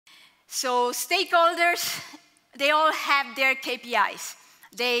So stakeholders, they all have their KPIs.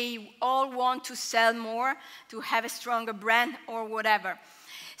 They all want to sell more, to have a stronger brand or whatever.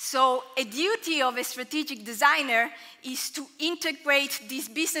 So a duty of a strategic designer is to integrate these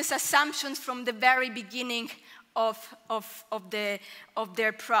business assumptions from the very beginning of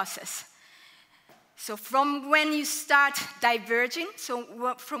their process. So from when you start diverging,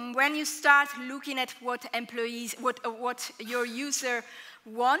 so from when you start looking at what employees, what your user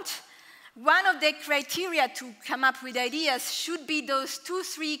want, one of the criteria to come up with ideas should be those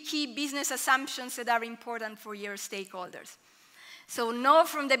 2-3 key business assumptions that are important for your stakeholders. So know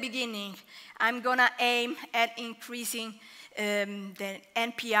from the beginning, I'm gonna aim at increasing the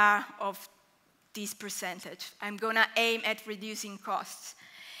NPR of this percentage. I'm gonna aim at reducing costs.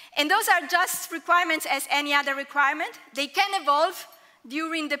 And those are just requirements as any other requirement. They can evolve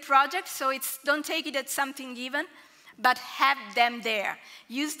during the project, so don't take it as something given, but have them there.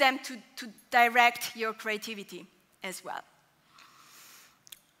 Use them to direct your creativity as well.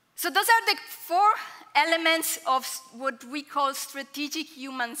 So those are the 4 elements of what we call strategic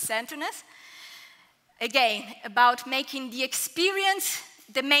human-centeredness. Again, about making the experience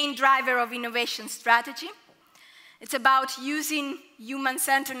the main driver of innovation strategy. It's about using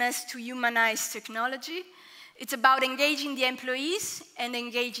human-centeredness to humanize technology. It's about engaging the employees and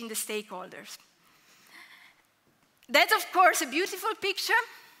engaging the stakeholders. That's, of course, a beautiful picture.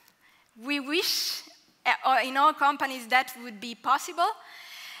 We wish in all companies that would be possible,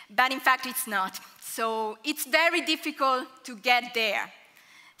 but in fact, it's not. So it's very difficult to get there.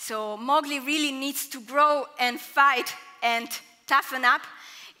 So Mowgli really needs to grow and fight and toughen up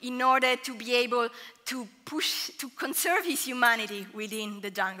in order to be able to conserve his humanity within the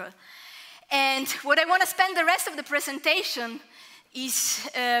jungle. And what I want to spend the rest of the presentation is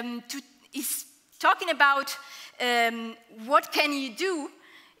talking about what can you do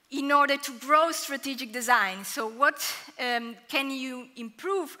in order to grow strategic design. So what can you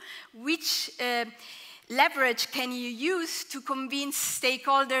improve? Which leverage can you use to convince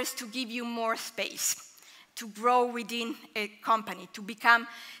stakeholders to give you more space, to grow within a company,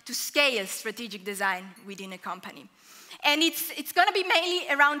 to scale strategic design within a company? And it's going to be mainly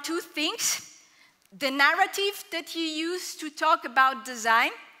around 2 things. The narrative that you use to talk about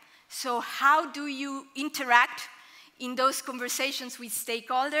design. So how do you interact in those conversations with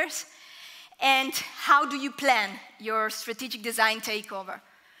stakeholders? And how do you plan your strategic design takeover?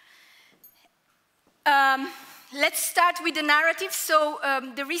 Let's start with the narrative. So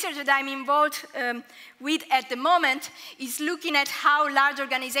the research that I'm involved with at the moment is looking at how large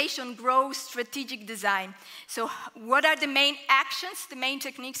organizations grow strategic design. So what are the main actions, the main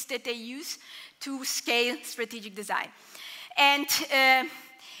techniques that they use to scale strategic design? And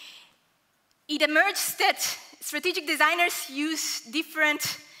it emerged that strategic designers use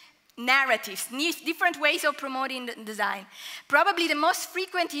different narratives, different ways of promoting the design. Probably the most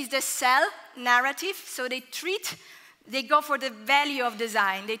frequent is the sell narrative. So they go for the value of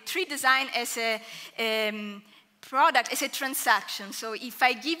design. They treat design as a product, as a transaction. So if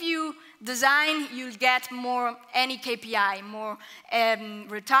I give you design, you'll get more, any KPI, more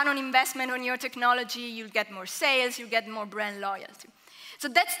return on investment on your technology, you'll get more sales, you'll get more brand loyalty. So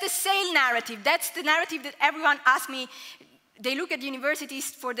that's the sale narrative. That's the narrative that everyone asks me. They look at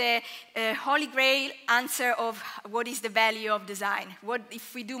universities for the holy grail answer of what is the value of design. What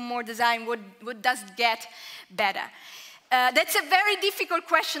if we do more design, what does it get better? That's a very difficult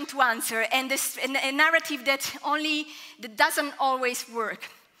question to answer, and a narrative that doesn't always work.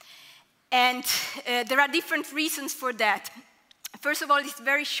 And there are different reasons for that. First of all, it's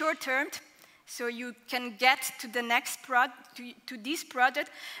very short-term. So you can get to the next to this project,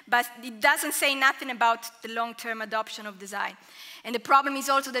 but it doesn't say nothing about the long-term adoption of design. And the problem is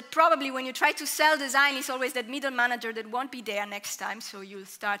also that probably when you try to sell design, it's always that middle manager that won't be there next time, so you'll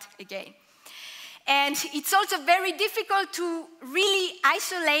start again. And it's also very difficult to really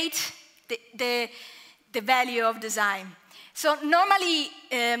isolate the value of design. So normally,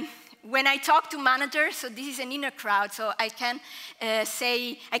 when I talk to managers, so this is an inner crowd, so I can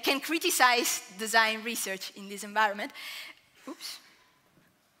I can criticize design research in this environment. Oops.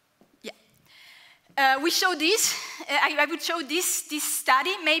 Yeah. We show this. I would show this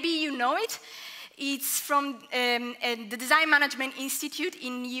study. Maybe you know it. It's from the Design Management Institute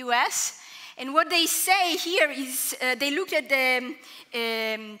in the US. And what they say here is they look at the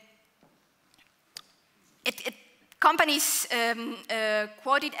companies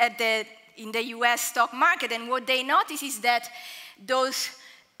quoted in the US stock market, and what they notice is that those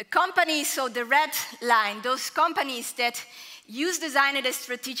companies, so the red line, those companies that use design at a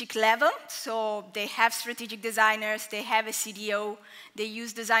strategic level. So they have strategic designers, they have a CDO, they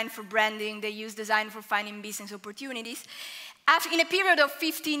use design for branding, they use design for finding business opportunities. In a period of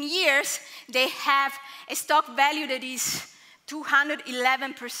 15 years, they have a stock value that is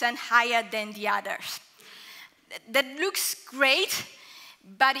 211% higher than the others. That looks great,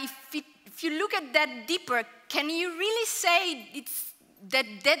 but if you look at that deeper, can you really say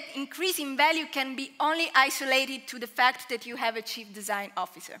that increase in value can be only isolated to the fact that you have a chief design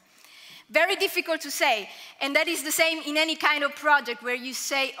officer? Very difficult to say, and that is the same in any kind of project where you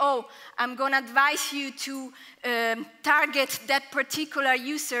say, oh, I'm going to advise you to target that particular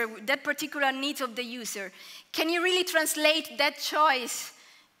user, that particular needs of the user. Can you really translate that choice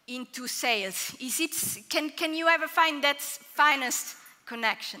into sales? Can you ever find that finest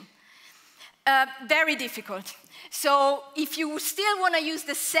connection? Very difficult. So if you still want to use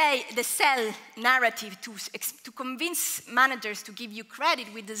the sell narrative to convince managers to give you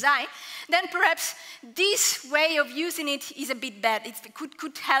credit with design, then perhaps this way of using it is a bit bad. It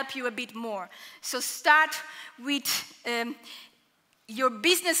could help you a bit more. So start with your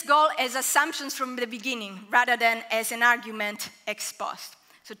business goal as assumptions from the beginning, rather than as an argument ex post.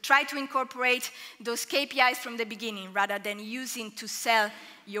 So try to incorporate those KPIs from the beginning, rather than using to sell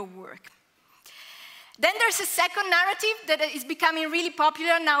your work. Then there's a second narrative that is becoming really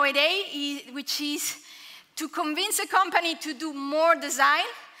popular nowadays, which is to convince a company to do more design,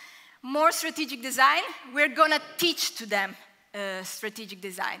 more strategic design. We're going to teach to them strategic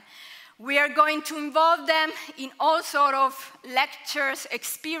design. We are going to involve them in all sorts of lectures,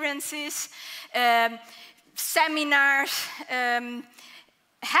 experiences, seminars,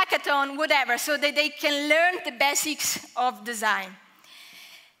 hackathon, whatever, so that they can learn the basics of design.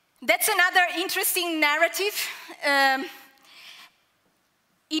 That's another interesting narrative.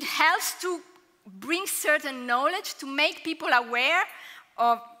 It helps to bring certain knowledge, to make people aware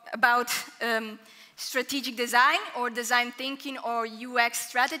about strategic design or design thinking or UX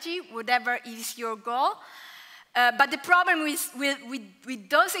strategy, whatever is your goal. But the problem with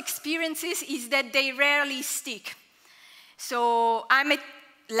those experiences is that they rarely stick. So I'm a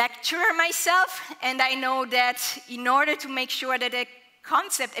lecturer myself, and I know that in order to make sure that a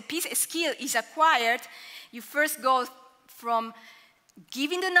concept, a skill is acquired, you first go from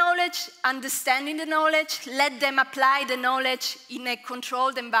giving the knowledge, understanding the knowledge, let them apply the knowledge in a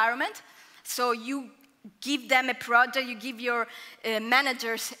controlled environment. So you give them a project, you give your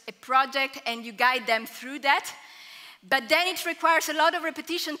managers a project, and you guide them through that. But then it requires a lot of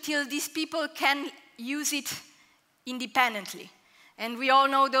repetition till these people can use it independently. And we all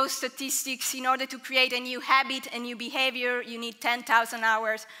know those statistics. In order to create a new habit, a new behavior, you need 10,000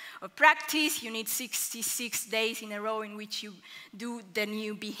 hours of practice. You need 66 days in a row in which you do the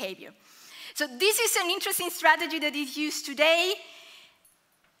new behavior. So this is an interesting strategy that is used today.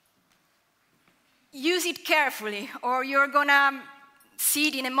 Use it carefully, or you're going to see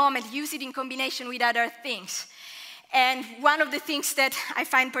it in a moment. Use it in combination with other things. And one of the things that I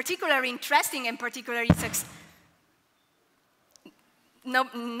find particularly interesting and particularly successful, no,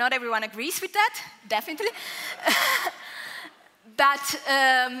 not everyone agrees with that, definitely. But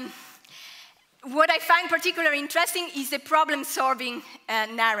what I find particularly interesting is the problem-solving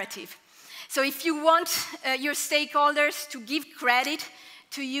narrative. So if you want your stakeholders to give credit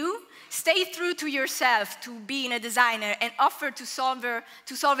to you, stay true to yourself, to being a designer, and offer to solve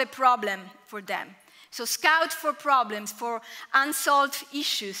a problem for them. So scout for problems, for unsolved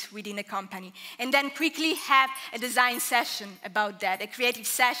issues within a company, and then quickly have a design session about that, a creative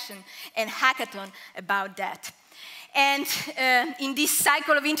session and hackathon about that. And in this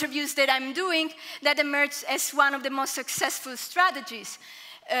cycle of interviews that I'm doing, that emerged as one of the most successful strategies.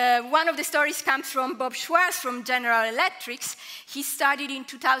 One of the stories comes from Bob Schwartz from General Electric. He started in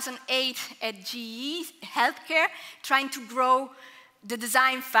 2008 at GE Healthcare, trying to grow the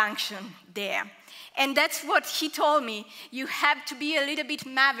design function there. And that's what he told me. You have to be a little bit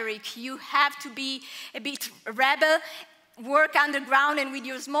maverick. You have to be a bit rebel, work underground, and with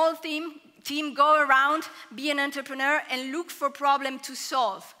your small team go around, be an entrepreneur, and look for problems to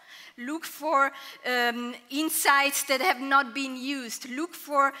solve. Look for insights that have not been used. Look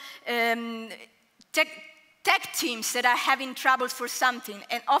for tech teams that are having troubles for something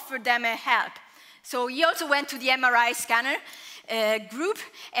and offer them a help. So he also went to the MRI scanner group,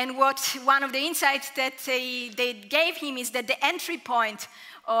 and one of the insights that they gave him is that the entry point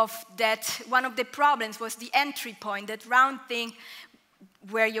of that, one of the problems was the entry point, that round thing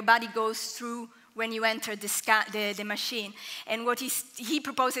where your body goes through when you enter the machine. And he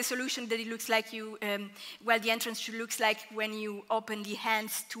proposed a solution that it looks like the entrance should look like when you open the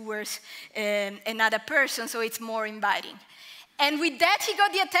hands towards another person, so it's more inviting. And with that, he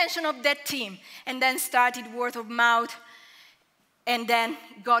got the attention of that team, and then started word of mouth, and then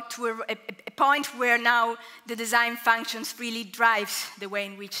got to a point where now the design functions really drives the way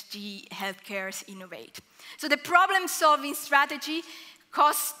in which GE Healthcare's innovate. So the problem-solving strategy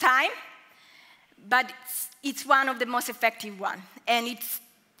costs time, but it's one of the most effective ones. And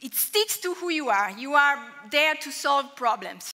it sticks to who you are. You are there to solve problems.